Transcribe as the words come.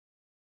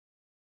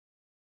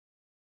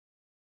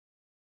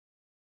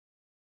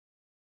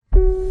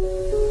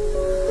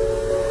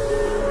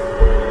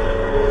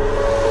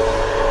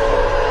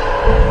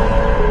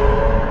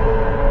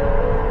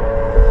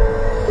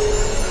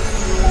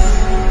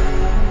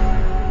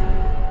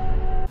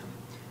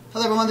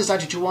Hello everyone, this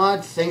is Dr.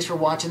 Jawad. Thanks for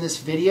watching this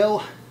video.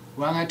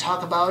 What I'm going to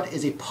talk about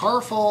is a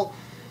powerful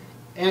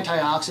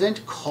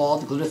antioxidant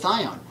called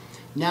glutathione.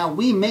 Now,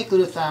 we make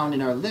glutathione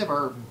in our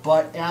liver,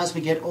 but as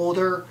we get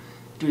older,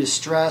 due to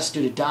stress,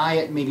 due to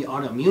diet, maybe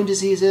autoimmune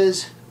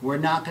diseases, we're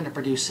not going to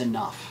produce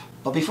enough.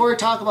 But before I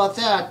talk about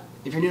that,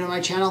 if you're new to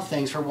my channel,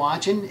 thanks for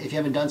watching. If you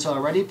haven't done so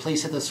already,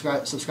 please hit the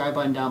subscribe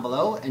button down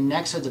below, and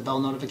next hit the bell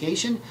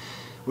notification.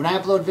 When I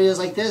upload videos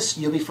like this,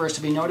 you'll be first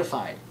to be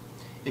notified.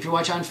 If you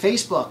watch on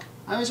Facebook,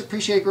 I always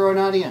appreciate growing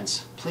an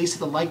audience. Please hit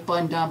the like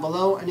button down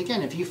below, and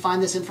again, if you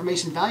find this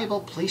information valuable,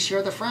 please share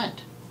with a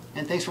friend.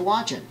 And thanks for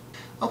watching.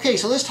 Okay,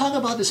 so let's talk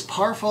about this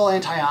powerful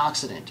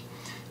antioxidant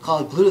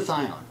called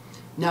glutathione.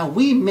 Now,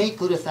 we make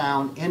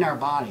glutathione in our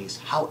bodies.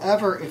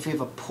 However, if we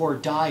have a poor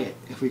diet,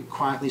 if we're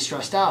chronically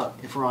stressed out,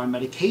 if we're on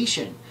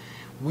medication,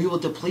 we will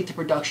deplete the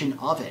production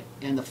of it.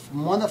 And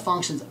one of the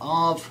functions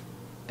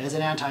as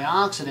an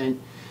antioxidant,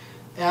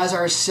 as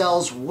our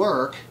cells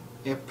work,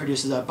 it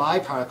produces a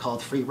byproduct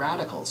called free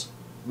radicals.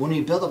 When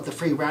we build up the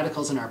free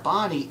radicals in our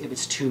body, if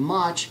it's too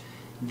much,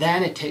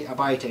 then it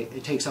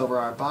takes over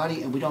our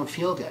body and we don't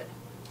feel good.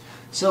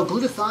 So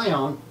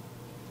glutathione,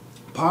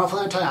 powerful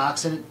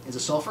antioxidant, is a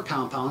sulfur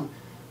compound.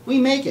 We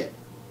make it.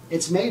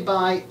 It's made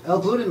by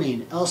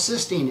L-glutamine,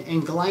 L-cysteine,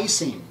 and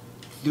glycine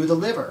through the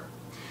liver.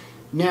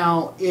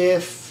 Now,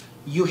 if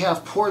you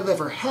have poor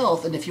liver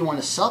health and if you want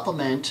to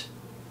supplement,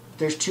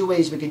 there's two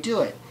ways we could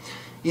do it.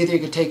 Either you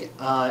could take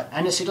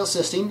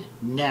N-acetylcysteine,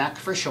 NAC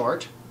for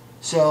short.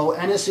 So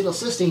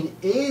N-acetylcysteine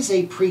is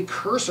a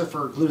precursor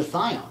for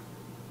glutathione.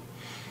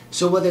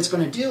 So what it's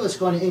going to do is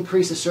going to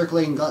increase the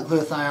circulating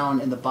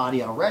glutathione in the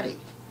body already.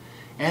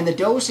 And the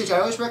dosage, I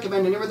always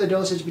recommend anywhere the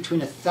dosage between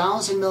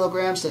 1,000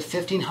 milligrams to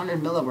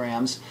 1,500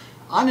 milligrams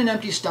on an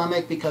empty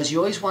stomach, because you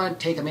always want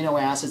to take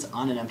amino acids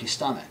on an empty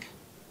stomach.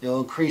 It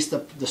will increase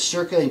the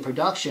circulating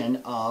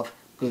production of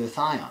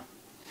glutathione.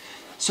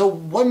 So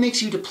what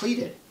makes you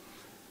depleted?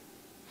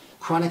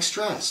 Chronic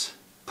stress,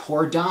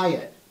 poor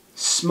diet,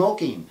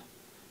 smoking,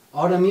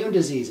 autoimmune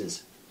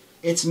diseases.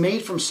 It's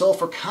made from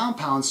sulfur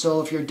compounds,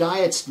 so if your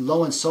diet's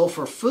low in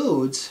sulfur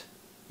foods,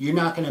 you're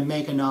not going to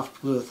make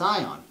enough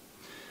glutathione.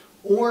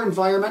 Or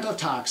environmental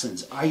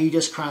toxins. Are you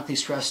just chronically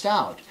stressed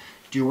out?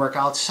 Do you work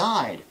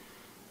outside?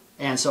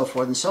 And so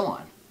forth and so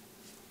on.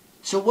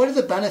 So what are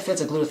the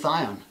benefits of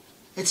glutathione?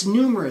 It's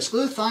numerous.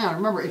 Glutathione,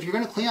 remember, if you're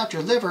going to clean out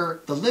your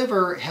liver, the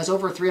liver has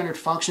over 300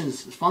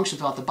 functions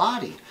throughout the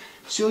body.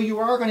 So you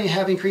are going to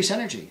have increased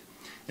energy.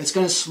 It's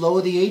going to slow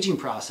the aging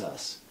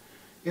process.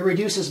 It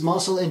reduces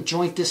muscle and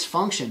joint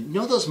dysfunction. You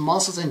know those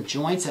muscles and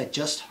joints that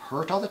just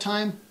hurt all the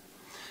time?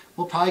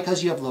 Well, probably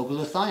because you have low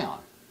glutathione.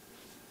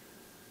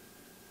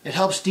 It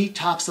helps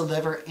detox the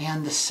liver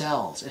and the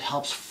cells. It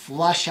helps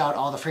flush out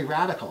all the free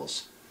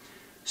radicals.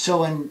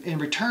 So in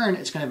return,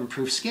 it's going to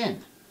improve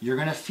skin. You're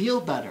going to feel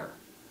better.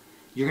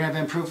 You're going to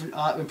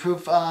have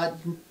improved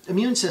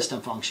immune system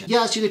function.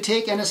 Yes, you could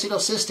take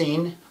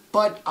N-acetylcysteine,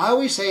 but I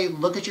always say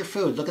look at your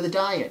food, look at the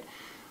diet.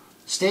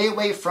 Stay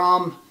away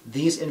from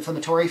these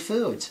inflammatory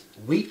foods: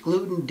 wheat,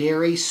 gluten,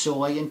 dairy,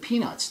 soy, and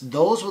peanuts.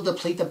 Those will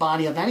deplete the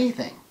body of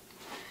anything.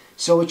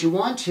 So what you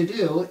want to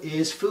do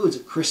is foods.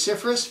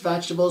 Cruciferous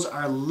vegetables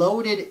are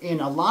loaded in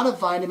a lot of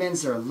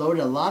vitamins, they're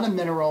loaded in a lot of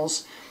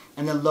minerals,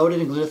 and they're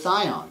loaded in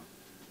glutathione.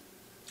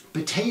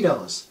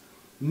 Potatoes,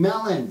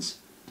 melons,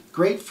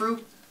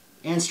 grapefruit,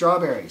 and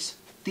strawberries.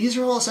 These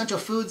are all essential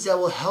foods that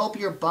will help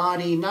your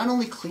body not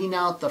only clean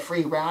out the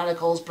free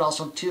radicals, but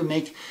also to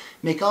make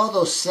all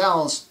those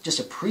cells just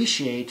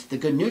appreciate the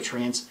good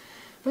nutrients.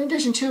 But in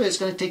addition to it, it's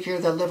going to take care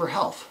of their liver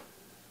health.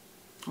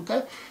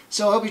 Okay?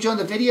 So I hope you enjoyed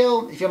the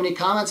video. If you have any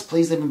comments,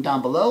 please leave them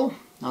down below.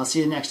 I'll see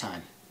you next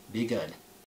time. Be good.